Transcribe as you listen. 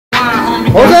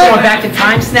What was that? Going back in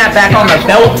time, snap back on the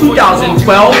belt, 2012.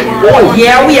 Oh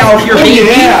yeah, we out here, baby.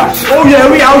 Yeah. Oh yeah,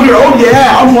 we out here. Oh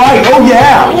yeah, I'm white. Oh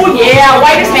yeah. Oh yeah,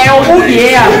 white as hell. Oh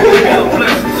yeah.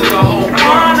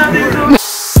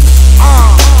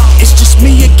 It's just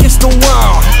me against the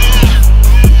world.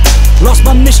 Lost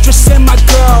my mistress and my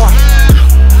girl.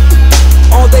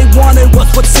 All they wanted was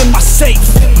what's in my safe.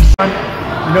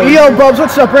 Yo, Bubs,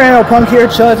 what's up? Branden, Punk here,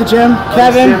 chill at the gym.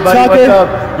 Kevin, Tucker. What's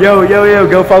up? Yo,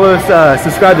 go follow us,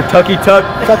 subscribe to Tucky Tuck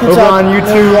over on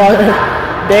YouTube.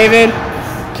 David,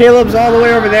 Caleb's all the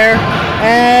way over there,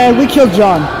 and we killed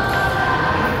John.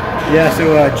 Yeah,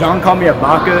 so John called me a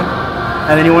baka,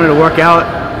 and then he wanted to work out.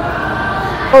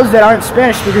 Those that aren't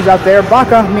Spanish speakers out there,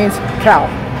 baka means cow.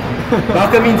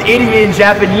 Baka means idiot in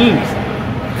Japanese.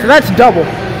 So that's double.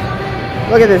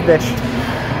 Look at this bitch.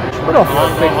 What a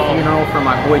funeral for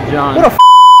my boy John. What a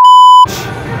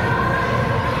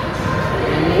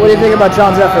What do you think about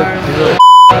John's effort?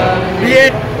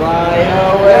 Fly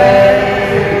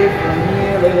away from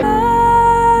here.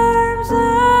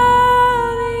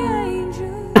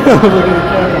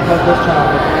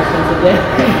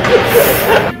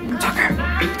 Tucker.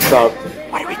 Stop.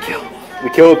 What did we kill? We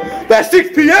killed. That's 6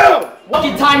 p.m. What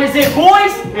fucking time is it,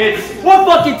 boys? What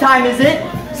fucking time is it?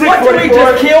 What did we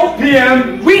just kill?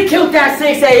 p.m. We killed that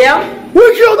 6 a.m. We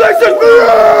killed that 6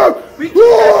 p.m. We killed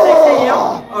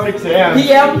that 6 a.m.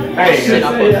 p.m. Hey, shit, I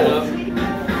fucked it up.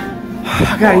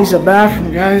 I gotta use the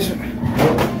bathroom, guys.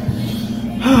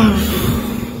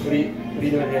 What are you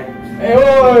doing here? Hey,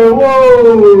 whoa!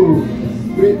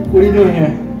 What are you doing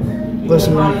here?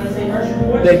 Listen, man.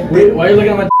 Why are you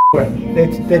looking at my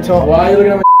They told. Why are you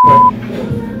looking at my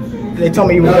They told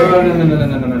me you were. No.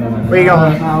 Where you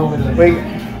going?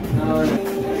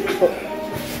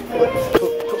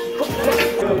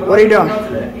 What are you doing?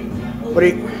 What are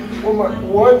you? What?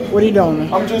 What are you doing,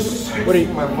 man? I'm just. What are you?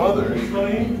 My mother.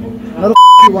 No, the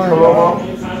you want? Hello, Mom.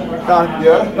 Dog.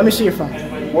 Yeah? Let me see your phone.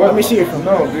 What? Let me see your phone.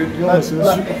 No, dude. You don't listen.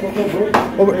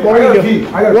 What were you doing?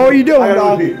 What were you doing,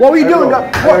 dog? What were you doing,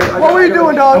 dog? What were you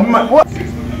doing, dog? What?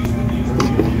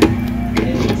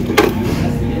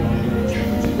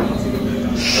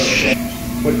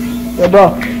 Hey, bro.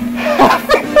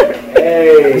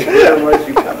 Hey, how much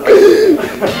you got?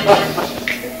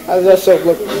 How does that soap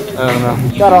look? I don't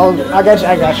know. I got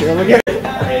you. Look at it.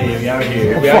 Hey, we out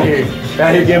here. We out here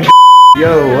getting.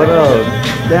 Yo, what up?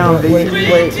 Down, Wait, what?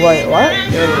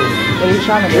 Yo. What are you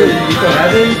trying to do? You still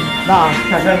having? Nah,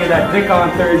 I'm trying to get that dick on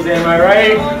Thursday, am I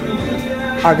right?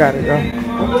 I gotta go.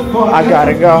 I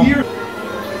gotta go.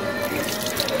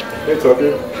 Hey,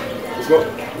 Tucker. Let's go.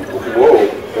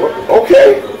 Whoa. Okay.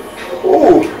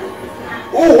 Ooh,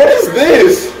 what is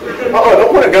this?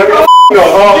 Don't put a gun.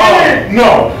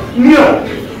 No.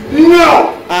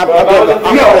 I'm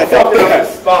gonna fuck that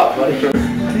spot, buddy.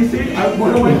 You see, I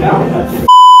went down.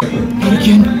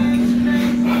 Again.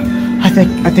 I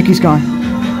think he's gone.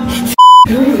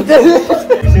 You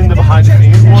seen the behind the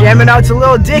scenes one? Jamming out to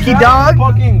Lil Dicky, dog.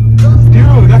 Fucking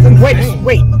dude, that's insane.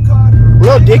 Wait.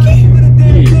 Lil Dicky?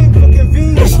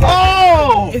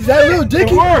 Oh! Is that Lil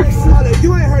Dicky? It works.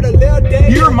 You ain't heard a Lil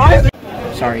Day. He reminds me.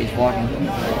 Sorry, he's walking.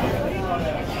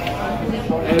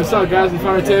 Hey, what's up, guys? We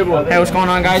found a table. Hey, what's going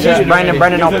on, guys? This is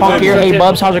Branden, no Punk here. Hey,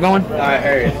 Bubs, how's it going? Alright,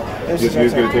 Harry. This You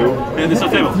guys get a table? Yeah, this is a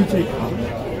table.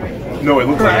 No, it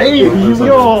looks like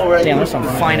Damn, there's some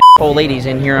fine old ladies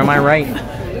in here, am I right?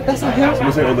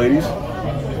 Someone say old ladies?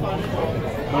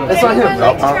 That's not him.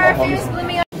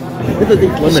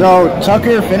 So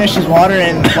Tucker finished his water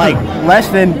in like less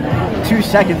than 2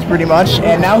 seconds, pretty much,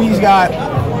 and now he's got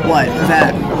what is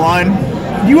that? One?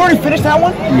 You already finished that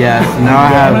one? Yes, now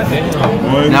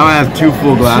I have 2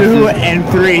 full glasses. 2 and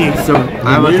 3. So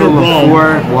I have a total of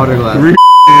 4 water glasses. 3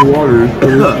 water.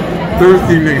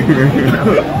 Thirsty nigga.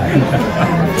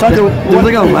 Tucker, There's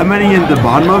like a lemony in the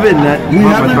bottom of it, and that popped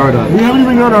my card up. We haven't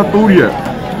even got our food yet.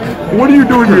 What are you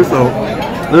doing to yourself?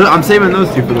 I'm saving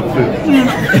those 2 for the food.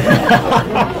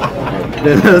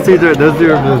 those two are for the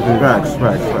food. Facts.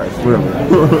 Whatever.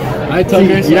 I told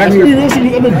you. I've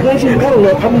been drinking water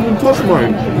left. I haven't even touched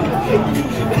mine. I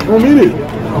don't need it.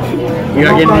 You're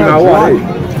not getting any of my water.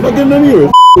 I'm not getting any of it.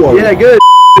 Water. Yeah, good.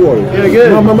 Water. Yeah, good.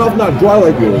 No, my mouth's not dry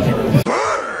like yours.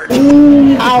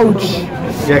 ouch!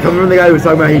 Yeah, coming from the guy who was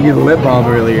talking about he needed a lip balm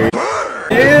earlier. It's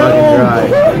fucking dry.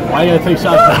 Why you gotta take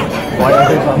shots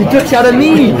back? He took shot at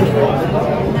me.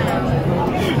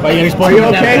 Why you Are you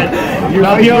okay?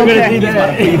 Are you okay?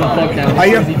 Are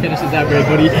you? He finishes that break,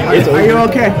 buddy. Are you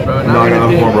okay? No,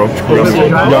 come on, bro.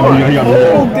 He got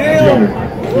me.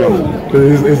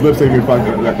 His lips ain't even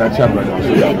fucking that chap right now. So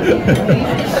he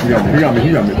got me.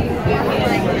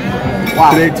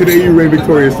 Wow. Today you reign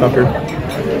victorious, Tucker.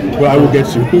 Well, I will get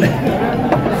you.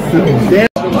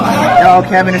 Yo,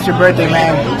 Kevin, it's your birthday,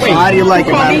 man. So how do you like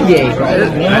it, man?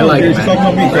 I like it. But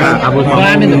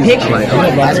I'm in the picture.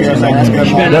 That's good, man. That's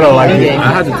good. They don't like it.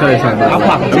 I have to tell you something.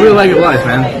 I really like it live,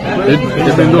 man.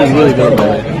 They've been doing really good.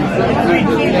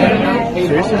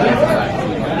 Seriously?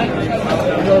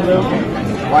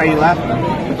 Why are you laughing?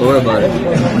 Don't worry about it.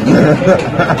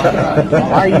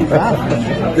 Why are you laughing?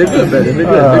 They're good, man. They're good.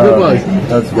 They're good bugs.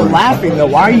 That's You're laughing though.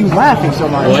 Why are you laughing so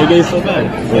much? Why are you getting so bad?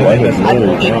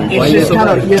 It's just kind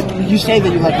of you say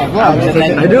that you like my vlogs, and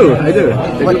then I do. They're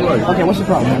good bugs. okay, what's the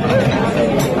problem?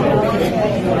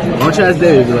 Why don't you ask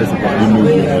David if he likes the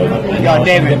bugs? Yo,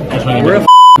 David. We're a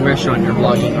restaurant you're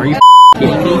vlogging. Are you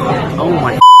kidding me? Oh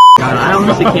my god, I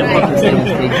honestly can't fucking say this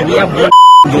thing. Can we have one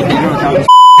good dinner without this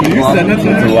vlog?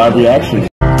 It's a live reaction.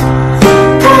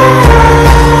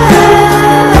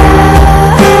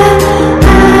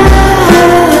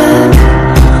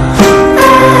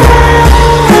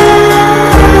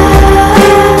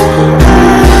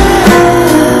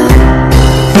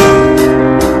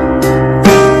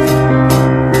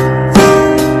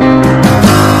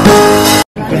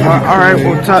 All right,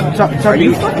 well,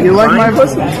 you like my vlog?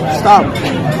 Stop.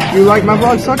 You like my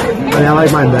vlog, sucker? I mean, I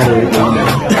like mine better.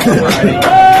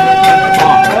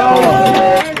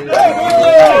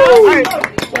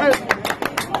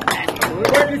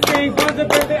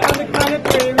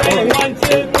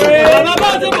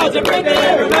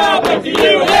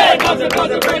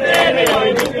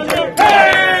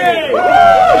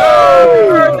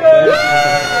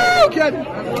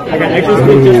 I got extra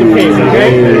split just in case, okay?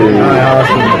 Alright,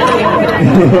 awesome.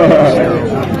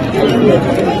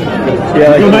 Yeah,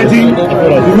 like 19.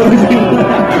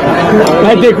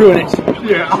 My dick ruined it.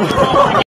 Yeah.